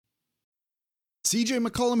CJ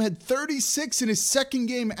McCollum had 36 in his second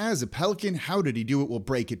game as a Pelican. How did he do it? We'll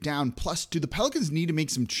break it down. Plus, do the Pelicans need to make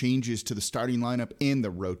some changes to the starting lineup and the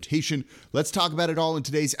rotation? Let's talk about it all in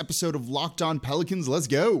today's episode of Locked On Pelicans. Let's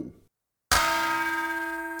go.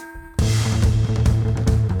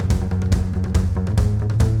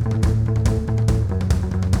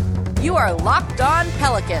 You are Locked On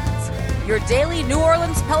Pelicans, your daily New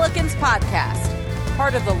Orleans Pelicans podcast,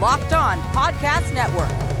 part of the Locked On Podcast Network,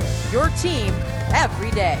 your team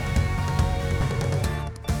every day.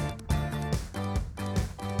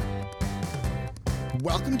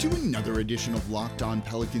 Welcome to another edition of Locked On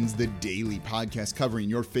Pelicans, the daily podcast covering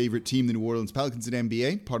your favorite team, the New Orleans Pelicans at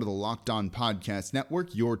NBA, part of the Locked On Podcast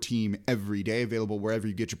Network, your team every day, available wherever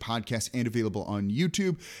you get your podcasts and available on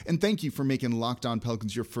YouTube. And thank you for making Locked On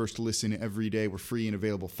Pelicans your first listen every day. We're free and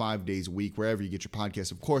available 5 days a week, wherever you get your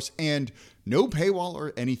podcasts, of course, and no paywall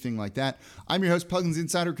or anything like that. I'm your host, Pelicans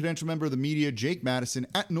Insider, credential member of the media, Jake Madison,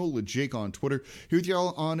 at NOLA Jake on Twitter, here with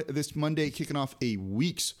y'all on this Monday, kicking off a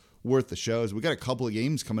week's worth of shows. We got a couple of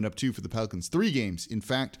games coming up too for the Pelicans. 3 games. In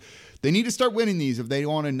fact, they need to start winning these if they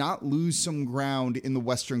want to not lose some ground in the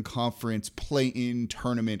Western Conference play-in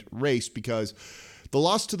tournament race, because the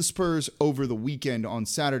loss to the Spurs over the weekend on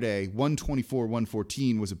Saturday,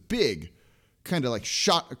 124-114, was a big kind of like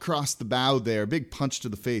shot across the bow there, big punch to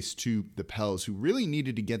the face to the Pels, who really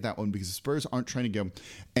needed to get that one because the Spurs aren't trying to go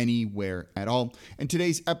anywhere at all. And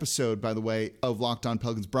today's episode, by the way, of Locked On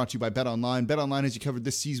Pelicans brought to you by BetOnline. BetOnline has you covered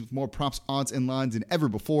this season with more props, odds, and lines than ever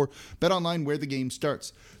before. BetOnline, where the game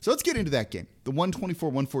starts. So let's get into that game. The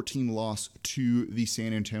 124-114 loss to the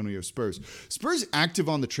San Antonio Spurs. Spurs active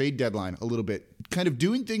on the trade deadline a little bit, kind of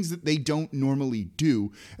doing things that they don't normally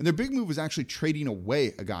do. And their big move was actually trading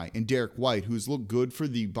away a guy in Derek White, who's looked good for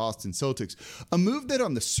the Boston Celtics. A move that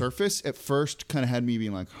on the surface at first kind of had me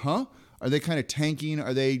being like, huh? Are they kind of tanking?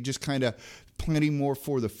 Are they just kind of planning more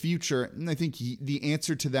for the future? And I think the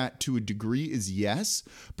answer to that to a degree is yes,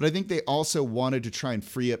 but I think they also wanted to try and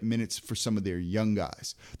free up minutes for some of their young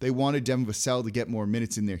guys. They wanted Devin Vassell to get more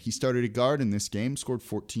minutes in there. He started at guard in this game, scored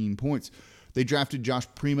 14 points. They drafted Josh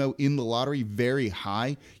Primo in the lottery very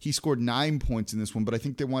high. He scored 9 points in this one, but I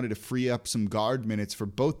think they wanted to free up some guard minutes for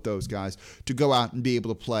both those guys to go out and be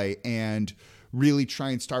able to play and really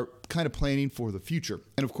try and start kind of planning for the future.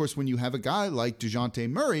 And of course, when you have a guy like DeJounte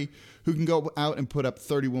Murray who can go out and put up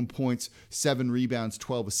 31 points, 7 rebounds,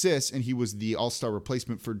 12 assists, and he was the all-star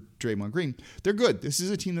replacement for Draymond Green, they're good. This is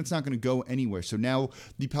a team that's not going to go anywhere. So now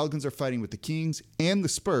the Pelicans are fighting with the Kings and the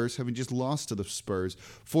Spurs, having just lost to the Spurs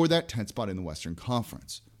for that 10th spot in the Western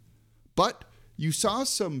Conference. But you saw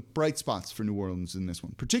some bright spots for New Orleans in this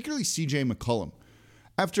one, particularly CJ McCollum.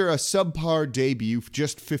 After a subpar debut,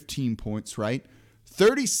 just 15 points, right?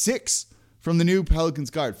 36 from the new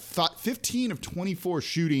Pelicans guard. 15 of 24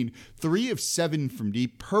 shooting, 3 of 7 from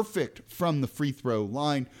deep. Perfect from the free throw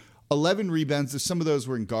line. 11 rebounds. Some of those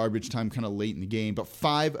were in garbage time, kind of late in the game, but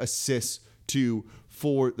 5 assists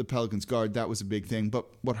for the Pelicans guard. That was a big thing. But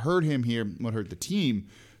what hurt him here, what hurt the team,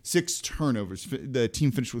 6 turnovers. The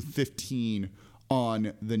team finished with 15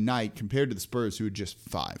 on the night compared to the Spurs, who had just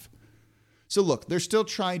 5. So look, they're still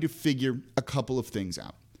trying to figure a couple of things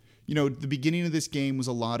out. You know, the beginning of this game was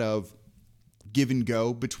a lot of give and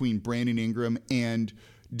go between Brandon Ingram and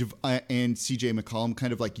CJ McCollum,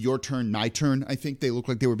 kind of like your turn, my turn. I think they looked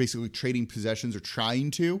like they were basically trading possessions or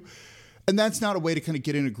trying to. And that's not a way to kind of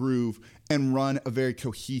get in a groove and run a very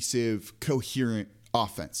cohesive, coherent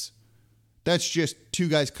offense. That's just 2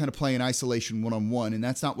 guys kind of playing isolation one-on-one, and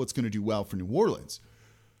that's not what's going to do well for New Orleans.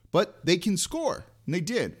 But they can score. And they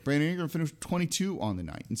did. Brandon Ingram finished 22 on the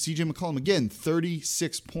night. And CJ McCollum, again,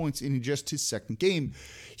 36 points in just his second game.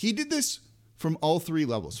 He did this from all 3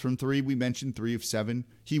 levels. From 3, we mentioned 3 of 7.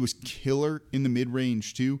 He was killer in the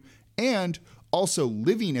mid-range too. And also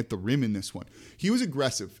living at the rim in this one. He was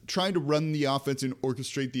aggressive, trying to run the offense and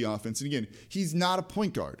orchestrate the offense. And again, he's not a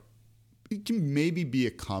point guard. He can maybe be a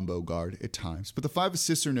combo guard at times, but the 5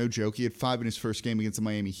 assists are no joke. He had 5 in his first game against the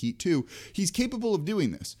Miami Heat too. He's capable of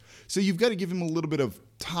doing this. So you've got to give him a little bit of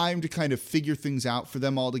time to kind of figure things out for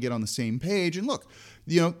them all to get on the same page. And look,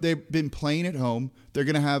 you know, they've been playing at home. They're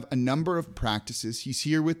going to have a number of practices. He's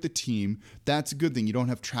here with the team. That's a good thing. You don't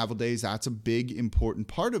have travel days. That's a big, important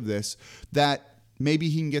part of this, that maybe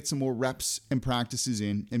he can get some more reps and practices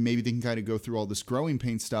in, and maybe they can kind of go through all this growing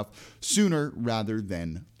pain stuff sooner rather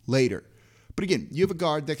than later. But again, you have a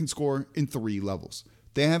guard that can score in 3 levels.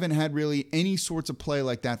 They haven't had really any sorts of play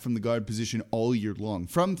like that from the guard position all year long.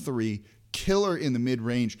 From 3, killer in the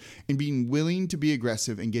mid-range, and being willing to be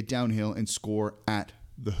aggressive and get downhill and score at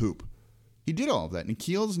the hoop. He did all of that.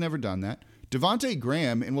 Nikhil's never done that. Devontae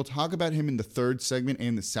Graham, and we'll talk about him in the third segment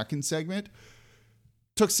and the second segment,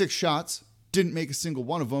 Took 6 shots, didn't make a single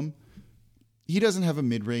one of them. He doesn't have a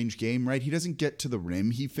mid-range game, right? He doesn't get to the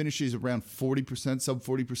rim. He finishes around 40%, sub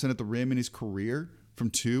 40% at the rim in his career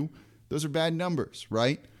from 2. Those are bad numbers,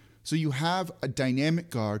 right? So you have a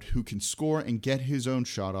dynamic guard who can score and get his own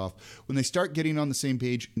shot off. When they start getting on the same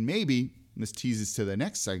page, and maybe, and this teases to the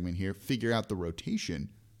next segment here, figure out the rotation,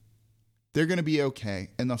 they're going to be okay,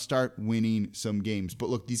 and they'll start winning some games. But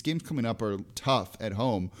look, these games coming up are tough at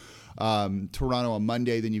home. Toronto on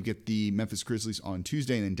Monday, then you get the Memphis Grizzlies on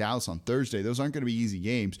Tuesday, and then Dallas on Thursday. Those aren't going to be easy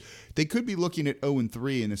games. They could be looking at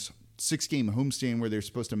 0-3 in this 6-game homestand where they're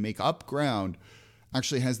supposed to make up ground,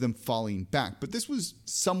 actually has them falling back. But this was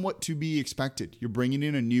somewhat to be expected. You're bringing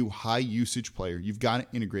in a new high-usage player. You've got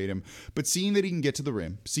to integrate him. But seeing that he can get to the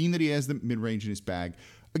rim, seeing that he has the mid-range in his bag,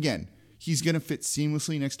 again, he's going to fit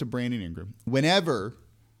seamlessly next to Brandon Ingram. Whenever,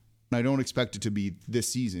 and I don't expect it to be this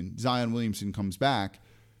season, Zion Williamson comes back,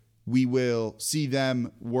 we will see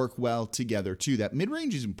them work well together too. That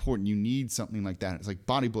mid-range is important. You need something like that. It's like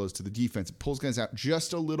body blows to the defense. It pulls guys out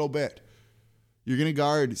just a little bit. You're going to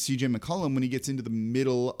guard CJ McCollum when he gets into the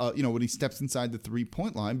middle, when he steps inside the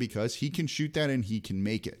 3-point line, because he can shoot that and he can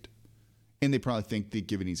make it. And they probably think that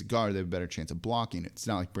given he's a guard, they have a better chance of blocking it. It's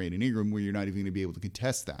not like Brandon Ingram where you're not even going to be able to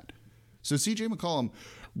contest that. So CJ McCollum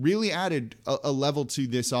really added a level to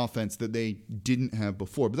this offense that they didn't have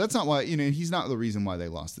before. But that's not why, he's not the reason why they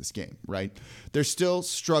lost this game, right? They're still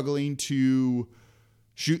struggling to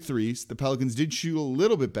shoot threes. The Pelicans did shoot a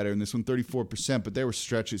little bit better in this one, 34%, but there were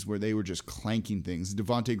stretches where they were just clanking things.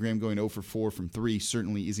 Devontae Graham going 0 for 4 from 3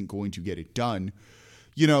 certainly isn't going to get it done.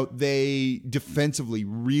 They defensively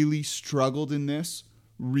really struggled in this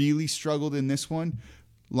one.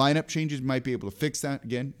 Lineup changes might be able to fix that.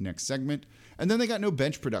 Again, next segment. And then they got no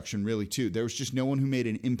bench production, really, too. There was just no one who made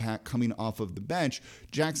an impact coming off of the bench.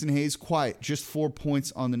 Jackson Hayes, quiet, just 4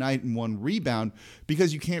 points on the night and 1 rebound,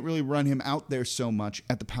 because you can't really run him out there so much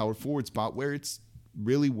at the power forward spot where it's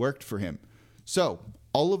really worked for him. So,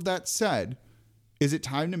 all of that said, is it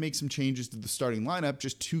time to make some changes to the starting lineup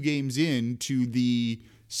just 2 games into the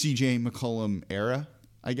CJ McCollum era,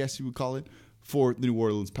 I guess you would call it, for the New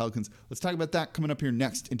Orleans Pelicans? Let's talk about that coming up here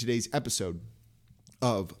next in today's episode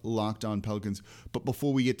of Locked On Pelicans. But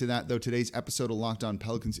before we get to that, though, today's episode of Locked On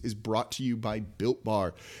Pelicans is brought to you by Built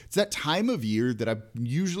Bar. It's that time of year that I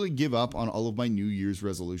usually give up on all of my New Year's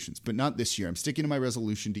resolutions, but not this year. I'm sticking to my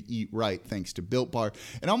resolution to eat right thanks to Built Bar.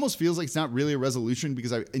 It almost feels like it's not really a resolution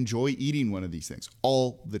because I enjoy eating one of these things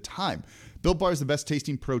all the time. Built Bar is the best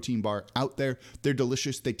tasting protein bar out there. They're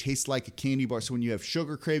delicious. They taste like a candy bar. So when you have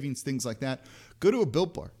sugar cravings, things like that, go to a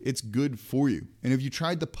Built Bar. It's good for you. And have you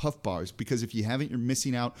tried the Puff Bars? Because if you haven't, you're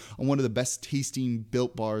missing out on one of the best tasting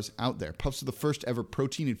Built Bars out there. Puffs are the first ever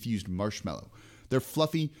protein infused marshmallow. They're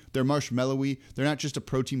fluffy, they're marshmallowy, they're not just a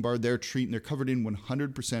protein bar, they're a treat, and they're covered in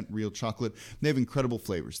 100% real chocolate. They have incredible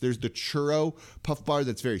flavors. There's the churro puff bar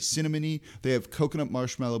that's very cinnamony. They have coconut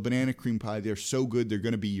marshmallow, banana cream pie. They're so good, they're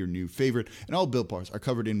going to be your new favorite. And all Built Bars are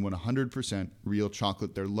covered in 100% real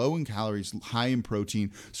chocolate. They're low in calories, high in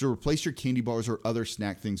protein, so replace your candy bars or other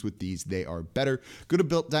snack things with these. They are better. Go to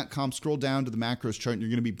Built.com, scroll down to the macros chart, and you're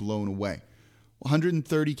going to be blown away.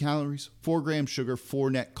 130 calories, 4 grams sugar, 4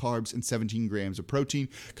 net carbs, and 17 grams of protein.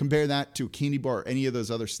 Compare that to a candy bar or any of those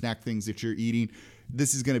other snack things that you're eating.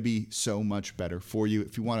 This is going to be so much better for you.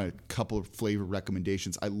 If you want a couple of flavor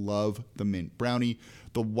recommendations, I love the mint brownie.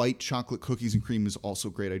 The white chocolate cookies and cream is also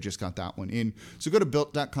great. I just got that one in. So go to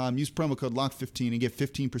Built.com, use promo code LOCK15 and get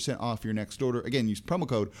 15% off your next order. Again, use promo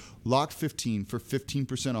code LOCK15 for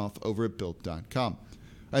 15% off over at Built.com.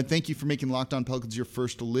 Thank you for making Locked On Pelicans your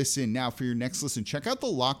first listen. Now, for your next listen, check out the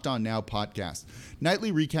Locked On Now podcast.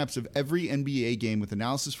 Nightly recaps of every NBA game with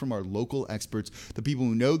analysis from our local experts, the people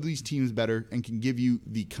who know these teams better and can give you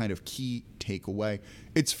the kind of key takeaway.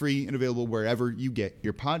 It's free and available wherever you get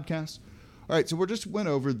your podcasts. All right, so we just went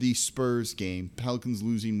over the Spurs game. Pelicans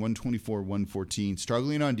losing 124-114,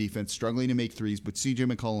 struggling on defense, struggling to make threes, but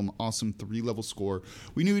CJ McCollum, awesome 3-level scorer.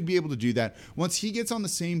 We knew he'd be able to do that. Once he gets on the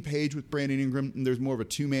same page with Brandon Ingram, and there's more of a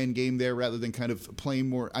 2-man game there rather than kind of playing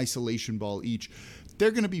more isolation ball each,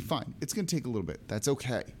 they're going to be fine. It's going to take a little bit. That's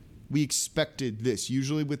okay. We expected this.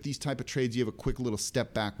 Usually with these type of trades, you have a quick little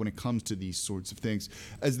step back when it comes to these sorts of things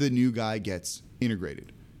as the new guy gets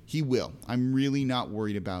integrated. He will. I'm really not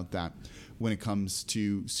worried about that when it comes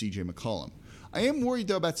to CJ McCollum. I am worried,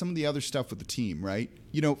 though, about some of the other stuff with the team, right?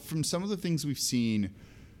 From some of the things we've seen,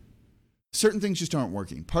 certain things just aren't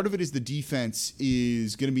working. Part of it is the defense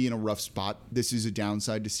is going to be in a rough spot. This is a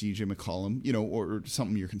downside to CJ McCollum, or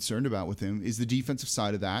something you're concerned about with him, is the defensive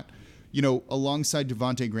side of that. Alongside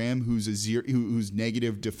Devontae Graham, who's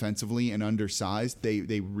negative defensively and undersized,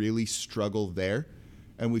 they really struggle there.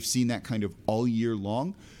 and we've seen that kind of all year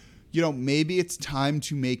long. Maybe it's time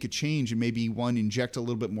to make a change and maybe inject a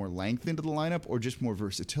little bit more length into the lineup or just more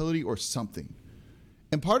versatility or something.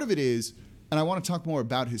 And part of it is, and I want to talk more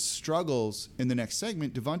about his struggles in the next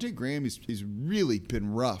segment, Devontae Graham has really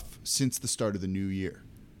been rough since the start of the new year.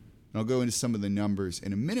 And I'll go into some of the numbers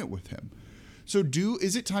in a minute with him. So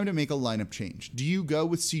is it time to make a lineup change? Do you go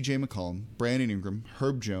with C.J. McCollum, Brandon Ingram,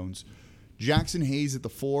 Herb Jones, Jackson Hayes at the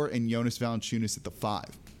 4, and Jonas Valanciunas at the 5?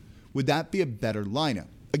 Would that be a better lineup?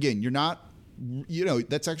 Again, you're not,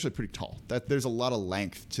 that's actually pretty tall. There's a lot of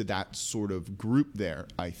length to that sort of group there,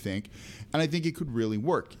 I think. And I think it could really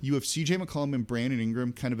work. You have C.J. McCollum and Brandon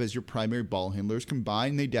Ingram kind of as your primary ball handlers.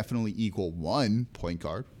 Combined, they definitely equal one point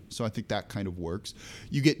guard. So I think that kind of works.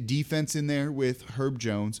 You get defense in there with Herb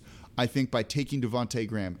Jones. I think by taking Devontae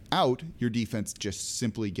Graham out, your defense just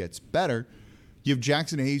simply gets better. You have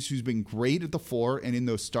Jackson Hayes, who's been great at the 4, and in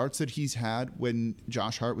those starts that he's had when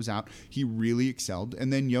Josh Hart was out, he really excelled.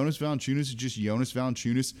 And then Jonas Valanciunas is just Jonas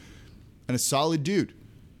Valanciunas and a solid dude,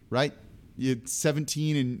 right? You had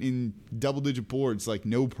 17 in double-digit boards, like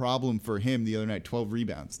no problem for him the other night, 12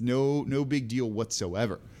 rebounds. No big deal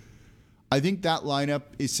whatsoever. I think that lineup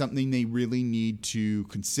is something they really need to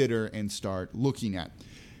consider and start looking at.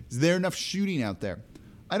 Is there enough shooting out there?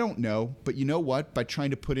 I don't know, but you know what? By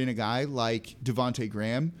trying to put in a guy like Devontae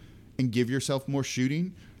Graham and give yourself more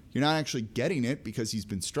shooting, you're not actually getting it because he's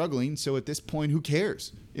been struggling. So at this point, who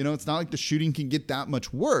cares? It's not like the shooting can get that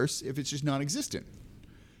much worse if it's just non-existent.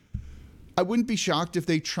 I wouldn't be shocked if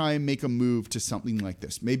they try and make a move to something like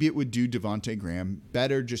this. Maybe it would do Devontae Graham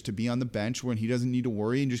better just to be on the bench when he doesn't need to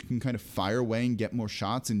worry and just can kind of fire away and get more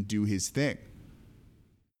shots and do his thing.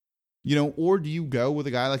 Or do you go with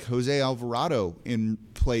a guy like Jose Alvarado in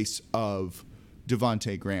place of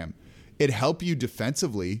Devontae Graham? It'd help you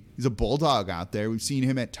defensively. He's a bulldog out there. We've seen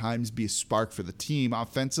him at times be a spark for the team.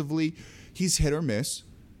 Offensively, he's hit or miss,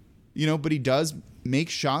 but he does make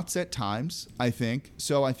shots at times, I think.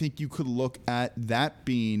 So I think you could look at that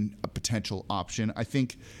being a potential option. I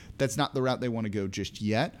think that's not the route they want to go just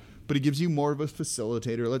yet, but it gives you more of a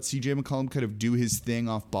facilitator. Let C.J. McCollum kind of do his thing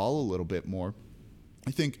off ball a little bit more.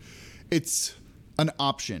 I think it's an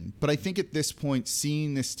option, but I think at this point,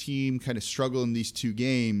 seeing this team kind of struggle in these two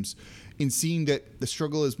games and seeing that the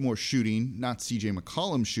struggle is more shooting, not C.J.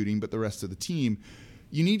 McCollum shooting, but the rest of the team,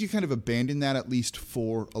 you need to kind of abandon that at least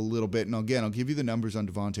for a little bit. And again, I'll give you the numbers on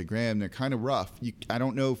Devontae Graham. They're kind of rough. I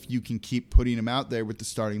don't know if you can keep putting him out there with the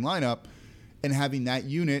starting lineup and having that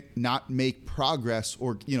unit not make progress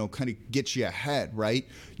or, kind of get you ahead, right?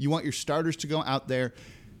 You want your starters to go out there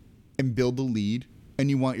and build the lead. And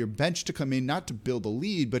you want your bench to come in, not to build a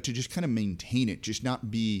lead, but to just kind of maintain it, just not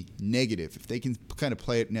be negative. If they can kind of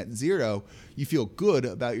play at net zero, you feel good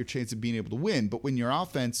about your chance of being able to win. But when your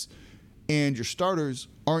offense and your starters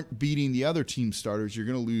aren't beating the other team's starters, you're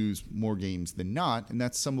going to lose more games than not. And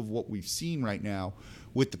that's some of what we've seen right now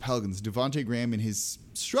with the Pelicans. Devontae Graham and his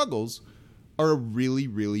struggles are a really,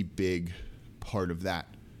 really big part of that.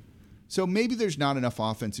 So maybe there's not enough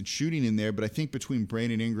offense and shooting in there, but I think between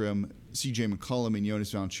Brandon Ingram, C.J. McCollum, and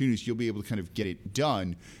Jonas Valanciunas, you'll be able to kind of get it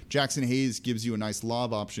done. Jackson Hayes gives you a nice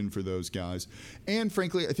lob option for those guys. And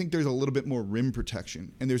frankly, I think there's a little bit more rim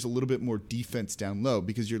protection, and there's a little bit more defense down low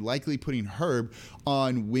because you're likely putting Herb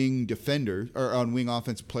on wing defender or on wing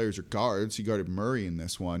offensive players or guards. He guarded Murray in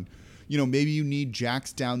this one. Maybe you need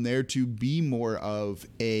Jax down there to be more of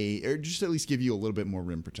or just at least give you a little bit more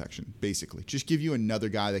rim protection, basically. Just give you another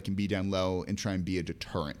guy that can be down low and try and be a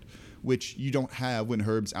deterrent, which you don't have when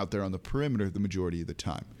Herb's out there on the perimeter the majority of the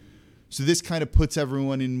time. So this kind of puts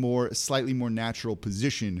everyone in a slightly more natural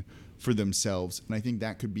position for themselves, and I think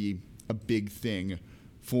that could be a big thing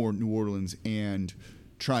for New Orleans and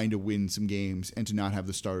trying to win some games and to not have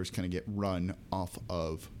the starters kind of get run off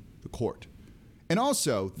of the court. And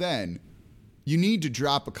also, then, you need to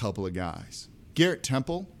drop a couple of guys. Garrett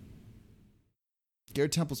Temple's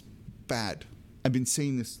bad. I've been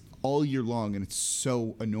saying this all year long, and it's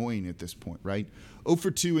so annoying at this point, right? 0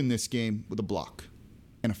 for 2 in this game with a block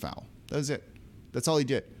and a foul. That was it. That's all he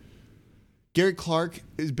did. Garrett Clark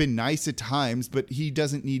has been nice at times, but he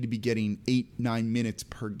doesn't need to be getting 8-9 minutes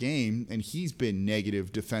per game, and he's been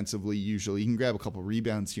negative defensively usually. He can grab a couple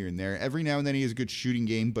rebounds here and there. Every now and then he has a good shooting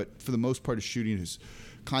game, but for the most part his shooting has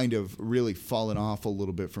kind of really fallen off a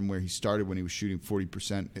little bit from where he started when he was shooting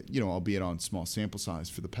 40%, albeit on small sample size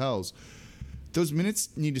for the Pels. Those minutes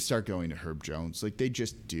need to start going to Herb Jones. Like, they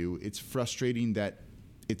just do. It's frustrating that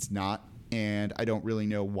it's not, and I don't really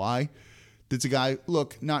know why. That's a guy,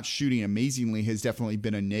 look, not shooting amazingly has definitely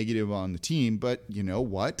been a negative on the team, but you know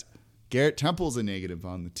what? Garrett Temple's a negative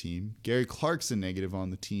on the team. Gary Clark's a negative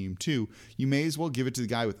on the team too. You may as well give it to the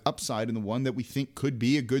guy with upside and the one that we think could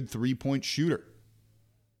be a good 3-point shooter.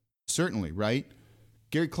 Certainly, right?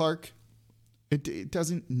 Gary Clark, it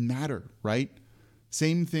doesn't matter, right?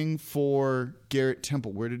 Same thing for Garrett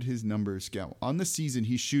Temple. Where did his numbers go? On the season,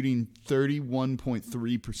 he's shooting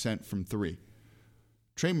 31.3% from three.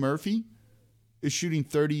 Trey Murphy is shooting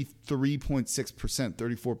 33.6%,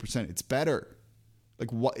 34%. It's better.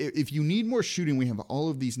 Like, what if you need more shooting? We have all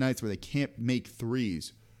of these nights where they can't make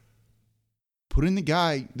threes. Put in the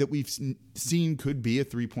guy that we've seen could be a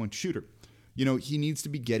 3-point shooter. You know, he needs to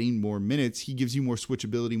be getting more minutes. He gives you more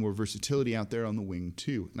switchability, more versatility out there on the wing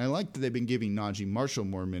too. And I like that they've been giving Najee Marshall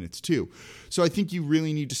more minutes too. So I think you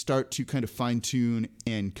really need to start to kind of fine tune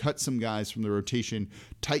and cut some guys from the rotation,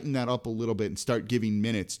 tighten that up a little bit, and start giving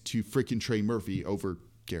minutes to freaking Trey Murphy over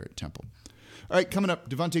Garrett Temple. All right, coming up,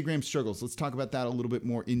 Devontae Graham struggles. Let's talk about that a little bit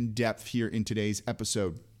more in depth here in today's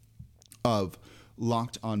episode of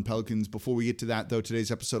Locked on Pelicans. Before we get to that, though,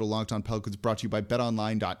 today's episode of Locked on Pelicans brought to you by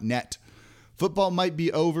BetOnline.net. Football might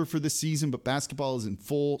be over for the season, but basketball is in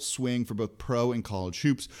full swing for both pro and college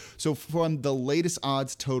hoops. So from the latest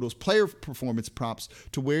odds, totals, player performance props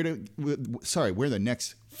to where the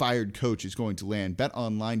next fired coach is going to land,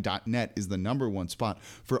 BetOnline.net is the number one spot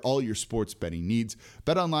for all your sports betting needs.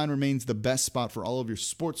 BetOnline remains the best spot for all of your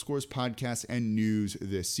sports scores, podcasts, and news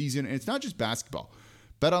this season. And it's not just basketball.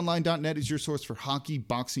 BetOnline.net is your source for hockey,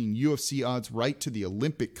 boxing, UFC odds, right to the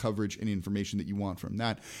Olympic coverage and information that you want from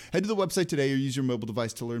that. Head to the website today or use your mobile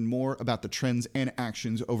device to learn more about the trends and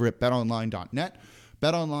actions over at BetOnline.net.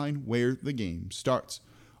 BetOnline, where the game starts.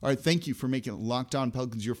 All right, thank you for making Locked On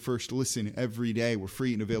Pelicans your first listen every day. We're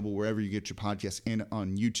free and available wherever you get your podcasts and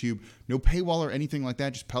on YouTube. No paywall or anything like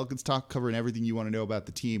that, just Pelicans talk, covering everything you want to know about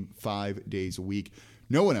the team 5 days a week.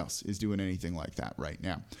 No one else is doing anything like that right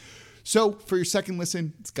now. So for your second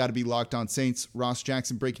listen, it's got to be Locked On Saints. Ross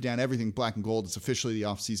Jackson breaking down everything black and gold. It's officially the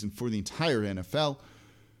offseason for the entire NFL.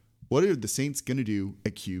 What are the Saints going to do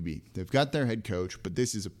at QB? They've got their head coach, but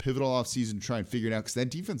this is a pivotal offseason to try and figure it out because that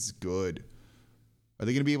defense is good. Are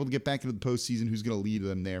they going to be able to get back into the postseason? Who's going to lead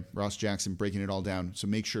them there? Ross Jackson breaking it all down. So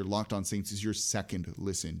make sure Locked On Saints is your second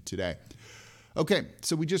listen today. Okay,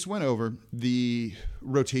 so we just went over the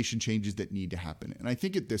rotation changes that need to happen. And I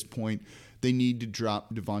think at this point, they need to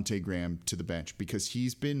drop Devontae Graham to the bench because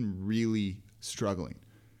he's been really struggling.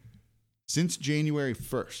 Since January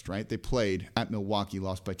 1st, right, they played at Milwaukee,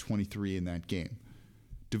 lost by 23 in that game.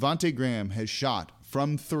 Devontae Graham has shot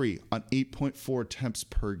from three on 8.4 attempts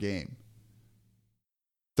per game.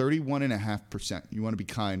 31.5%. You want to be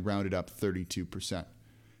kind, rounded up 32%.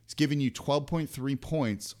 He's giving you 12.3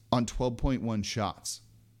 points on 12.1 shots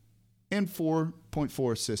and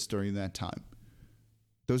 4.4 assists during that time.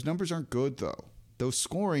 Those numbers aren't good, though. Those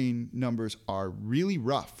scoring numbers are really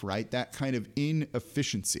rough, right? That kind of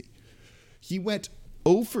inefficiency. He went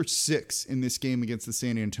 0 for 6 in this game against the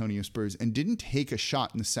San Antonio Spurs and didn't take a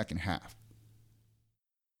shot in the second half.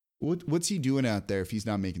 What's he doing out there if he's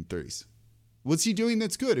not making threes? What's he doing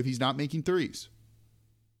that's good if he's not making threes?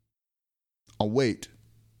 I'll wait.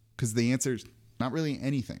 Because the answer is not really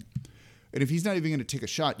anything. And if he's not even going to take a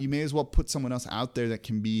shot, you may as well put someone else out there that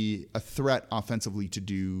can be a threat offensively to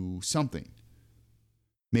do something.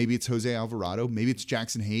 Maybe it's Jose Alvarado. Maybe it's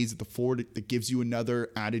Jackson Hayes at the 4 that gives you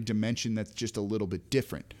another added dimension that's just a little bit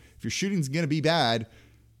different. If your shooting's going to be bad,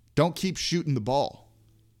 don't keep shooting the ball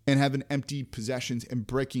and having empty possessions and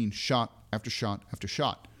breaking shot after shot after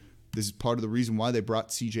shot. This is part of the reason why they brought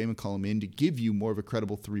CJ McCollum in to give you more of a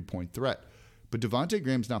credible 3-point threat. But Devontae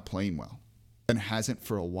Graham's not playing well and hasn't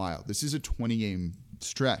for a while. This is a 20-game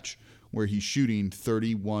stretch where he's shooting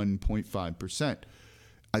 31.5%.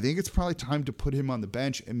 I think it's probably time to put him on the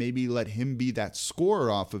bench and maybe let him be that scorer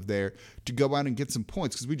off of there to go out and get some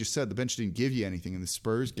points because we just said the bench didn't give you anything in the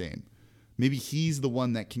Spurs game. Maybe he's the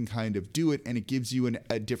one that can kind of do it and it gives you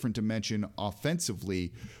a different dimension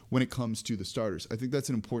offensively when it comes to the starters. I think that's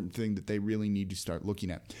an important thing that they really need to start looking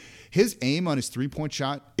at. His aim on his 3-point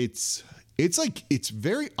shot, it's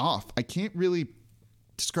very off. I can't really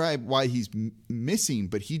describe why he's missing,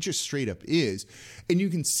 but he just straight up is. And you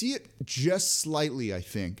can see it just slightly, I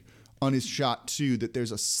think, on his shot too, that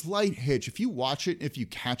there's a slight hitch. If you watch it, if you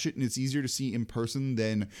catch it, and it's easier to see in person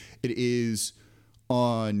than it is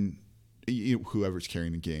on whoever's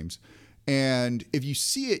carrying the games. And if you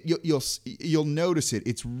see it, you'll notice it.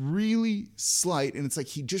 It's really slight, and it's like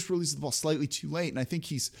he just releases the ball slightly too late. And I think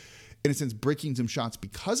he's, in a sense, breaking some shots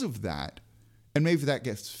because of that. And maybe if that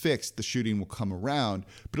gets fixed, the shooting will come around.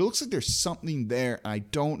 But it looks like there's something there. I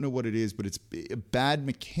don't know what it is, but it's a bad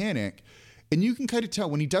mechanic. And you can kind of tell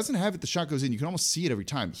when he doesn't have it, the shot goes in. You can almost see it every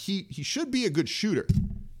time. He should be a good shooter.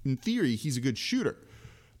 In theory, he's a good shooter.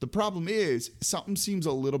 The problem is something seems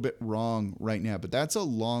a little bit wrong right now, but that's a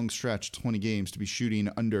long stretch, 20 games to be shooting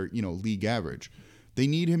under, league average. They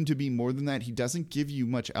need him to be more than that. He doesn't give you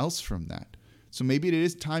much else from that. So maybe it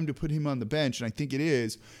is time to put him on the bench, and I think it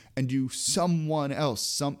is, and do something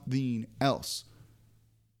else.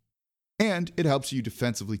 And it helps you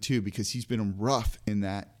defensively too, because he's been rough in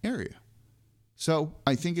that area. So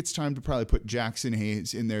I think it's time to probably put Jackson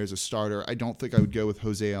Hayes in there as a starter. I don't think I would go with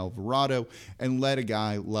Jose Alvarado and let a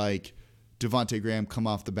guy like Devontae Graham come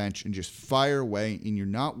off the bench and just fire away, and you're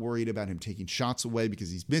not worried about him taking shots away because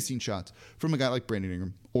he's missing shots from a guy like Brandon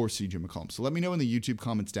Ingram or CJ McCollum. So let me know in the YouTube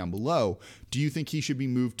comments down below, do you think he should be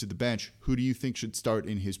moved to the bench? Who do you think should start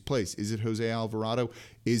in his place? Is it Jose Alvarado?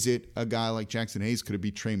 Is it a guy like Jackson Hayes? Could it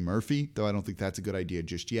be Trey Murphy? Though I don't think that's a good idea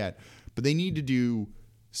just yet. But they need to do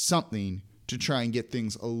something to try and get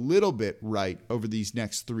things a little bit right over these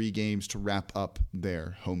next 3 games to wrap up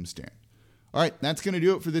their homestand. All right, that's going to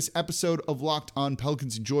do it for this episode of Locked On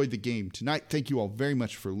Pelicans. Enjoyed the game tonight. Thank you all very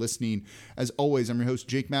much for listening. As always, I'm your host,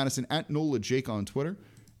 Jake Madison, at NOLA Jake on Twitter,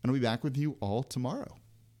 and I'll be back with you all tomorrow.